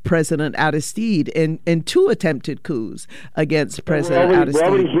President Aristide in 2 attempted coups against President Aristide. We're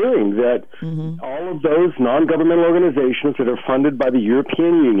already hearing that all of those non-governmental organizations that are funded by the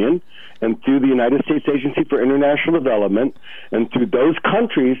European Union and through the United States Agency for International Development and through those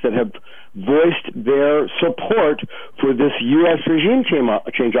countries that have voiced their support for this U.S. regime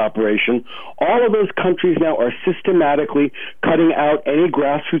change operation, all of those countries now are systematically cutting out any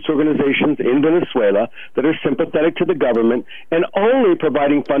grassroots organizations in Venezuela that are sympathetic to the government and only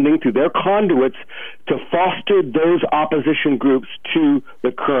providing funding through their conduits to foster those opposition groups to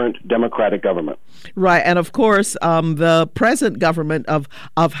the current democratic government. Right. And of course, the present government of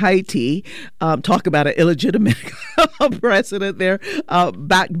Haiti, talk about an illegitimate president there,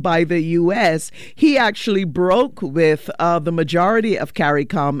 backed by the U.S., he actually broke with the majority of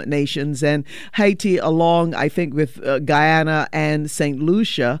CARICOM nations, and Haiti, along, I think, with Guyana and St.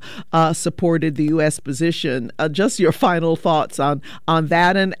 Lucia, supported the U.S. position. Just your final thoughts on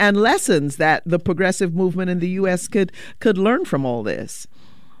that and lessons that the progressive movement in the U.S. could learn from all this.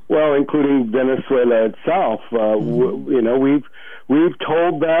 Well, including Venezuela itself. We've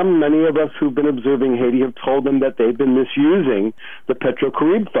told them, many of us who've been observing Haiti have told them that they've been misusing the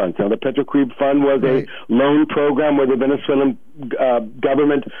Petrocaribe Fund. Now, the Petrocaribe Fund was a loan program where the Venezuelan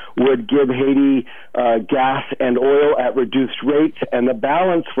government would give Haiti gas and oil at reduced rates, and the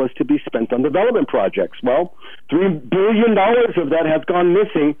balance was to be spent on development projects. Well, $3 billion of that has gone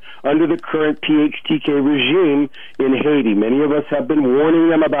missing under the current PHTK regime in Haiti. Many of us have been warning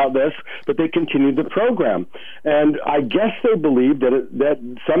them about this, but they continued the program. And I guess they believed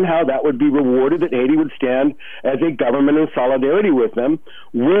that somehow that would be rewarded, that Haiti would stand as a government in solidarity with them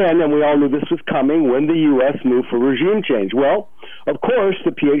when, and we all knew this was coming, when the U.S. moved for regime change. Well, of course,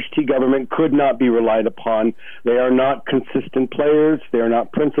 the PHT government could not be relied upon. They are not consistent players. They are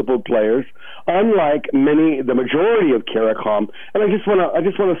not principled players. Unlike the majority of CARICOM, and I just want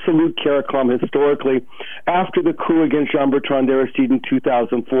to salute CARICOM historically. After the coup against Jean-Bertrand Aristide in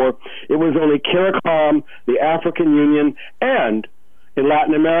 2004, it was only CARICOM, the African Union, and in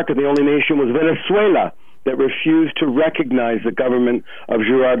Latin America, the only nation was Venezuela that refused to recognize the government of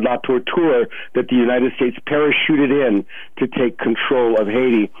Gerard Latorture that the United States parachuted in to take control of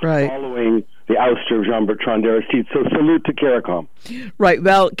Haiti following the ouster of Jean-Bertrand Aristide. So salute to CARICOM. Right.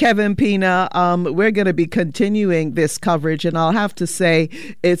 Well, Kevin Pina, we're going to be continuing this coverage, and I'll have to say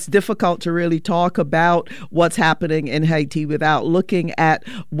it's difficult to really talk about what's happening in Haiti without looking at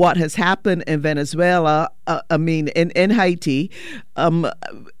what has happened in Venezuela. In Haiti,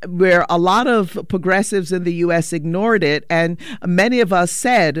 where a lot of progressives in the U.S. ignored it, and many of us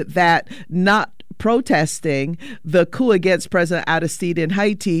said that not protesting the coup against President Aristide in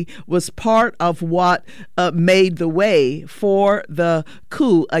Haiti was part of what made the way for the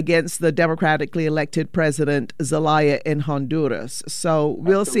coup against the democratically elected President Zelaya in Honduras. So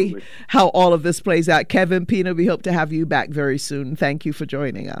we'll see how all of this plays out. Kevin Pina, we hope to have you back very soon. Thank you for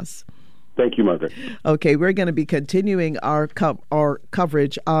joining us. Thank you, Margaret. Okay, we're going to be continuing our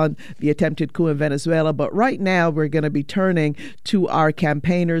coverage on the attempted coup in Venezuela, but right now we're going to be turning to our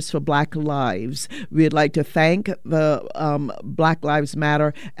campaigners for Black Lives. We'd like to thank the Black Lives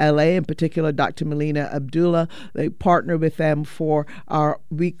Matter LA, in particular Dr. Melina Abdullah. They partner with them for our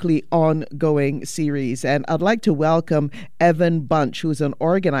weekly ongoing series. And I'd like to welcome Evan Bunch, who's an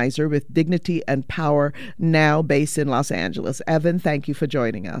organizer with Dignity and Power, now based in Los Angeles. Evan, thank you for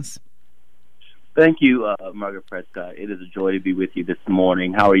joining us. Thank you, Margaret Prescott. It is a joy to be with you this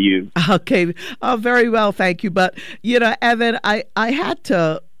morning. How are you? Okay, very well, thank you. But, Evan, I had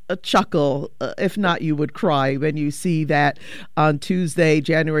to chuckle, if not you would cry, when you see that on Tuesday,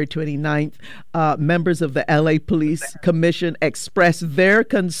 January 29th, members of the LA Police Commission expressed their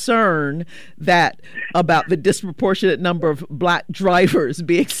concern about the disproportionate number of black drivers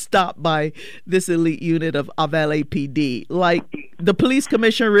being stopped by this elite unit of LAPD. Like, the police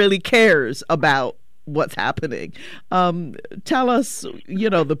commission really cares about what's happening. Tell us,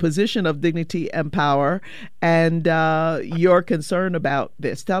 the position of Dignity and Power and your concern about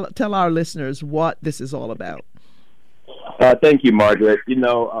this. Tell our listeners what this is all about. Thank you, Margaret.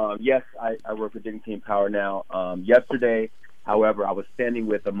 Yes, I work with Dignity and Power now. Yesterday, However, I was standing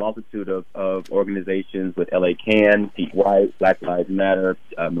with a multitude of organizations, with LA Can, Pete White, Black Lives Matter,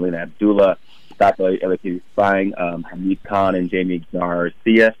 Melina Abdullah, Stop LAPD Spying, Hamid Khan, and Jamie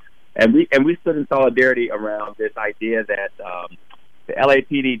Garcia. And we stood in solidarity around this idea that the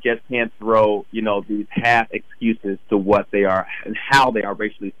LAPD just can't throw, these half excuses to what they are and how they are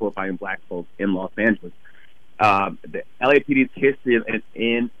racially profiling black folks in Los Angeles. The LAPD's history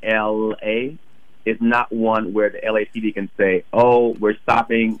in LA is not one where the LAPD can say, oh, we're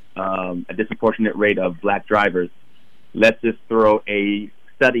stopping a disproportionate rate of black drivers. Let's just throw a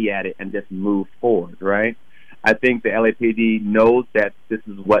study at it and just move forward, right? I think the LAPD knows that this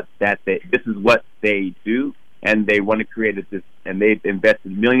is what they do, and they want to create this, and they've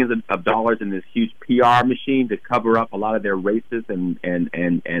invested millions of dollars in this huge PR machine to cover up a lot of their racist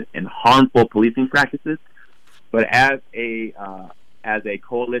and harmful policing practices. But as a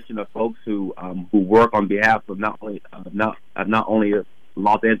coalition of folks who work on behalf of not only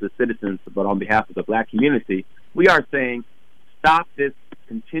Los Angeles citizens, but on behalf of the black community, we are saying, stop this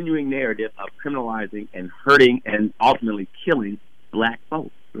continuing narrative of criminalizing and hurting and ultimately killing black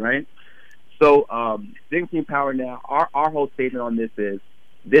folks, right? So, Dignity and Power Now, our whole statement on this is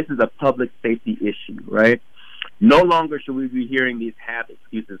a public safety issue, right? No longer should we be hearing these half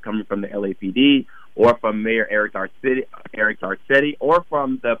excuses coming from the LAPD or from Mayor Eric Garcetti, or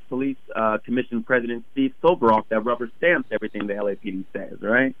from the Police Commission President Steve Soboroff that rubber stamps everything the LAPD says,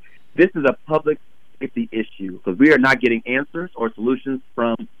 right? This is a public safety issue because we are not getting answers or solutions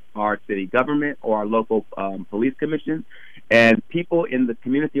from our city government or our local police commission, and people in the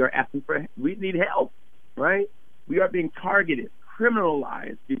community are asking we need help, right? We are being targeted,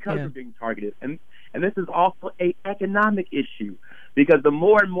 criminalized because we're being targeted, and this is also an economic issue because the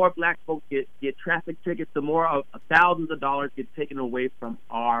more and more black folks get traffic tickets, the more of thousands of dollars get taken away from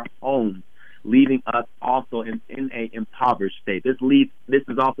our homes, leaving us also in a impoverished state. This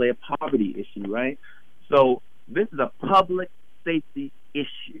is also a poverty issue, right? So this is a public safety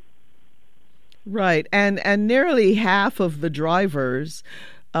issue. Right, and nearly half of the drivers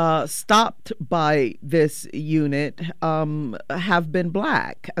stopped by this unit have been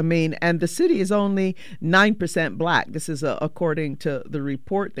black. I mean, and the city is only 9% black. This is according to the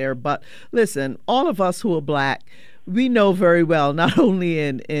report there. But listen, all of us who are black, we know very well, not only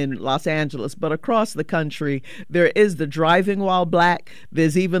in Los Angeles, but across the country, there is the driving while black.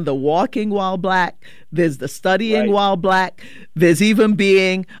 There's even the walking while black. There's the studying while black. There's even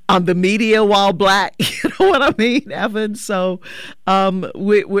being on the media while black. You know what I mean, Evan? So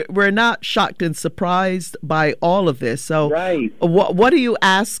we're not shocked and surprised by all of this. So what are you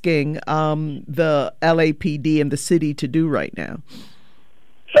asking the LAPD and the city to do right now?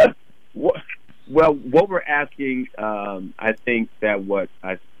 Well, what we're asking, I think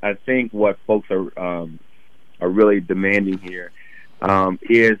what folks are really demanding here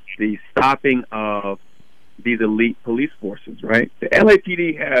is the stopping of these elite police forces, right? The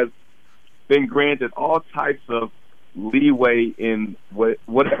LAPD has been granted all types of leeway in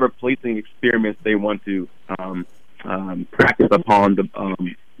whatever policing experiments they want to practice upon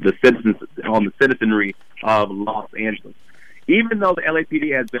the citizenry of Los Angeles. Even though the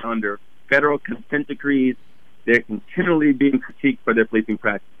LAPD has been under federal consent decrees, they're continually being critiqued for their policing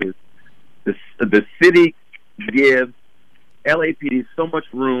practices. The city gives LAPD so much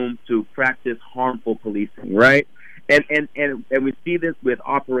room to practice harmful policing, right? And we see this with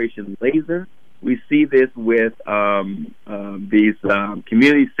Operation Laser. We see this with these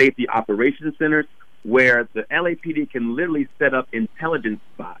community safety operations centers, where the LAPD can literally set up intelligence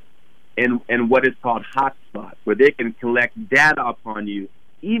spots and what is called hot spots, where they can collect data upon you,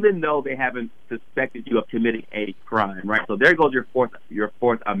 even though they haven't suspected you of committing a crime, right? So there goes your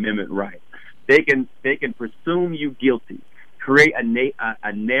Fourth Amendment right. They can presume you guilty, create a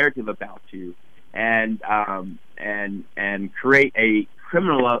narrative about you, and create a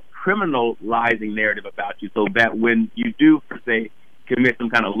criminalizing narrative about you, so that when you do, per se, commit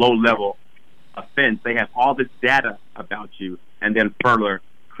some kind of low-level offense, they have all this data about you, and then further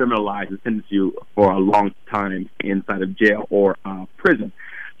criminalize and sentence you for a long time inside of jail or prison.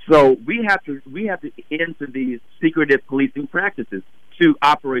 So we have to end to these secretive policing practices, to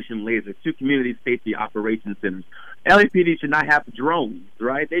Operation Laser, to community safety operations centers. LAPD should not have drones,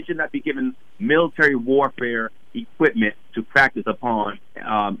 right? They should not be given military warfare equipment to practice upon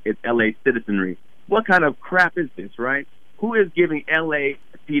its LA citizenry. What kind of crap is this, right? Who is giving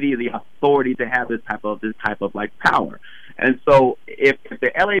LAPD the authority to have this type of like power? And so if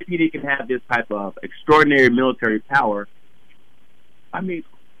the LAPD can have this type of extraordinary military power, I mean,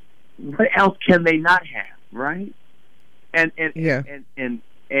 what else can they not have, right? And in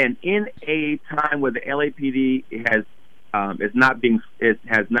a time where the LAPD it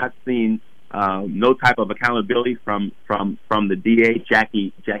has not seen no type of accountability from the DA,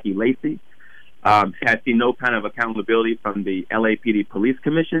 Jackie Lacey. Has seen no kind of accountability from the LAPD Police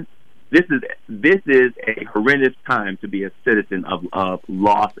Commission. This is a horrendous time to be a citizen of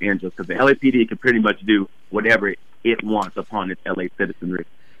Los Angeles, because the LAPD can pretty much do whatever it wants upon its LA citizenry.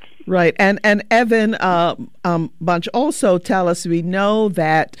 Right. And Evan Bunch, also tell us, we know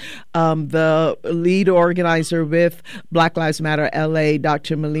that the lead organizer with Black Lives Matter LA,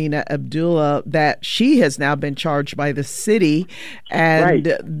 Dr. Melina Abdullah, that she has now been charged by the city.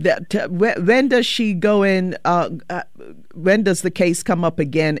 And when does she go in? When does the case come up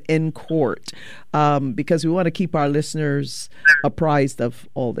again in court? Because we want to keep our listeners apprised of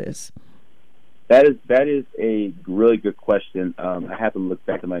all this. That is a really good question. I have to look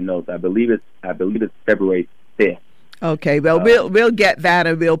back at my notes. I believe it's February 5th. Okay, well, we'll get that,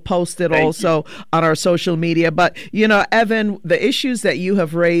 and we'll post it also on our social media. But, Evan, the issues that you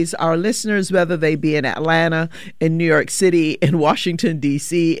have raised, our listeners, whether they be in Atlanta, in New York City, in Washington,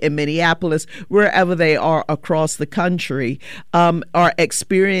 D.C., in Minneapolis, wherever they are across the country, are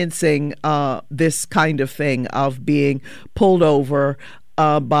experiencing this kind of thing of being pulled over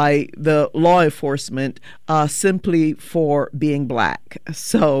by the law enforcement simply for being black.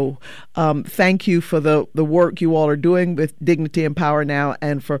 So thank you for the work you all are doing with Dignity and Power Now,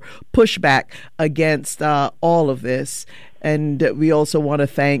 and for pushback against all of this. And we also want to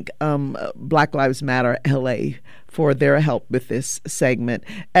thank Black Lives Matter LA for their help with this segment.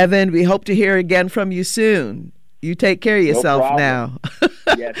 Evan, we hope to hear again from you soon. You take care of yourself now.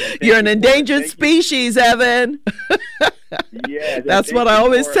 Yes, You're an endangered species, Evan. Yes, that's what I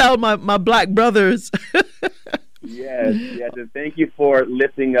always tell my black brothers. Yes, and thank you for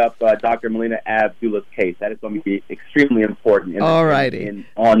lifting up Dr. Melina Abdullah's case. That is going to be extremely important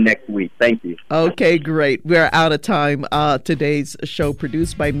on next week. Thank you. Okay, great. We're out of time. Today's show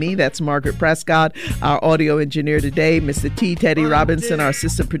produced by me, that's Margaret Prescott. Our audio engineer today, Mr. T. Teddy Robinson. Our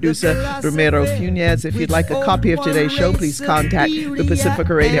assistant producer, Romero Funes. If you'd like a copy of today's show, please contact the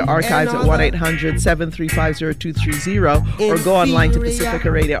Pacifica Radio Archives at 1-800-735-0230 or go online to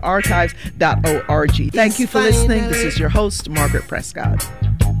pacificaradioarchives.org. Thank you for listening. This is your host, Margaret Prescott.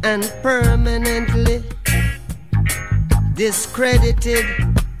 And permanently discredited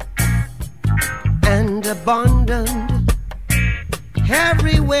and abandoned.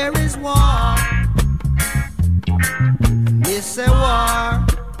 Everywhere is war. It's a war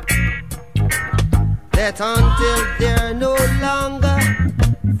that until they're no longer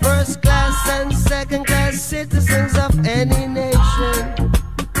first class and second class citizens of any nation,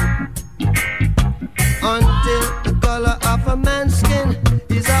 until the color of a man's skin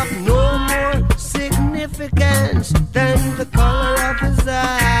is of no more significance than the color of his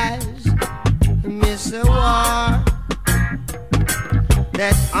eyes. Miss a war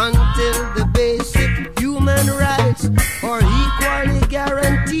that until the basic human rights are equally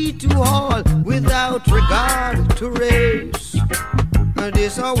guaranteed to all without regard to race.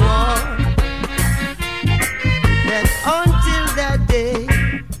 This a war that until that day,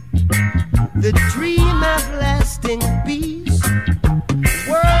 the dream of lasting peace,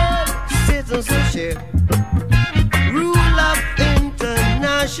 world citizenship, rule of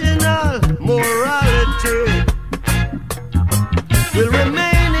international morality will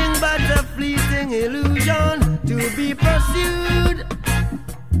remaining but a fleeting illusion to be pursued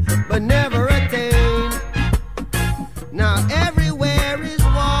but never attained. Now everywhere is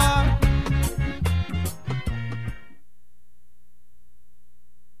war.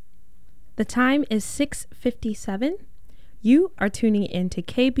 The time is 6:57. You are tuning in to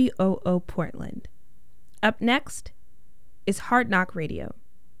KBOO Portland. Up next is Hard Knock Radio.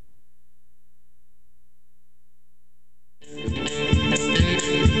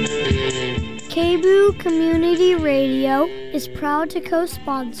 KBOO Community Radio is proud to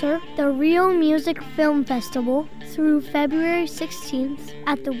co-sponsor the Real Music Film Festival through February 16th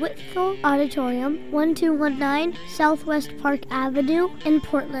at the Whitfield Auditorium, 1219 Southwest Park Avenue in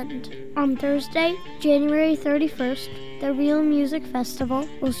Portland. On Thursday, January 31st, the Real Music Festival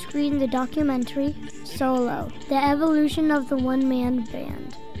will screen the documentary Solo, the Evolution of the One-Man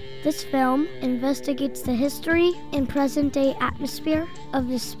Band. This film investigates the history and present-day atmosphere of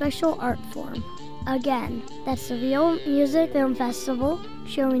this special art form. Again, that's the Real Music Film Festival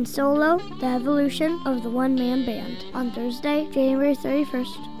showing Solo, the Evolution of the One-Man Band on Thursday, January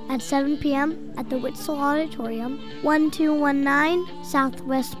 31st at 7 p.m. at the Whitfield Auditorium, 1219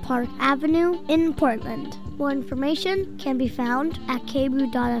 Southwest Park Avenue in Portland. More information can be found at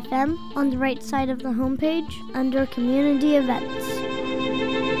kboo.fm on the right side of the homepage under Community Events.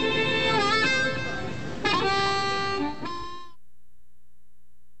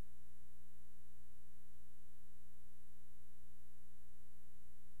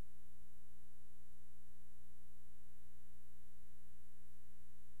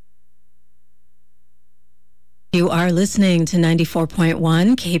 You are listening to 94.1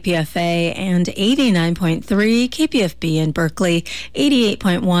 KPFA and 89.3 KPFB in Berkeley,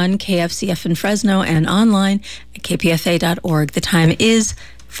 88.1 KFCF in Fresno, and online at kpfa.org. The time is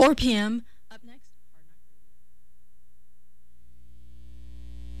 4 p.m. Up next,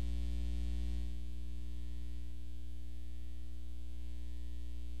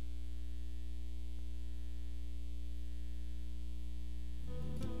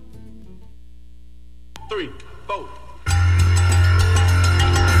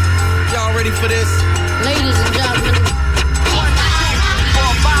 Y'all ready for this? Ladies and gentlemen. 1, 2, 3,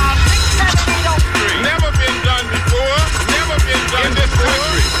 4, 5, 6, 7, 8, 0. Never been done before. Never been done in this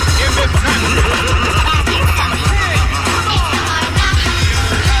country. In this country.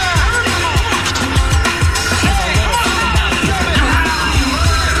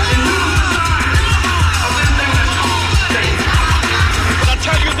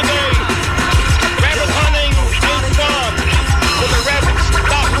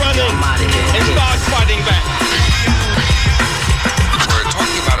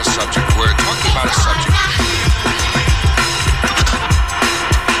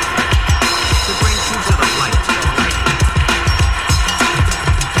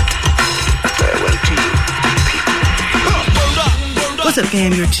 What's up,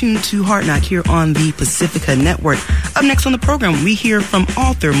 fam? You're tuned to Hard Knock here on the Pacifica Network. Up next on the program, we hear from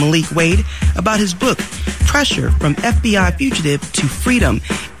author Malik Wade about his book, Pressure from FBI Fugitive to Freedom.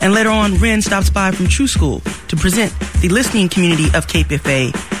 And later on, Ren stops by from True School to present the listening community of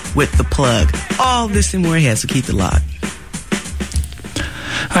KPFA with The Plug. All this and more ahead, so keep it locked.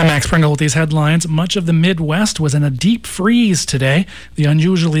 I'm Max Pringle with these headlines. Much of the Midwest was in a deep freeze today. The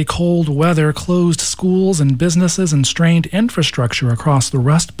unusually cold weather closed schools and businesses and strained infrastructure across the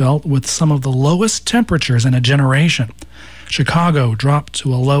Rust Belt with some of the lowest temperatures in a generation. Chicago dropped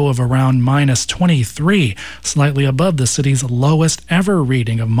to a low of around minus 23, slightly above the city's lowest ever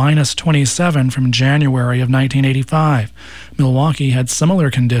reading of minus 27 from January of 1985. Milwaukee had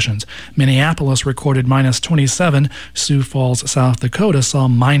similar conditions. Minneapolis recorded minus 27. Sioux Falls, South Dakota saw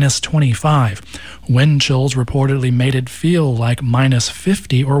minus 25. Wind chills reportedly made it feel like minus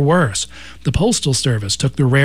 50 or worse. The Postal Service took the rare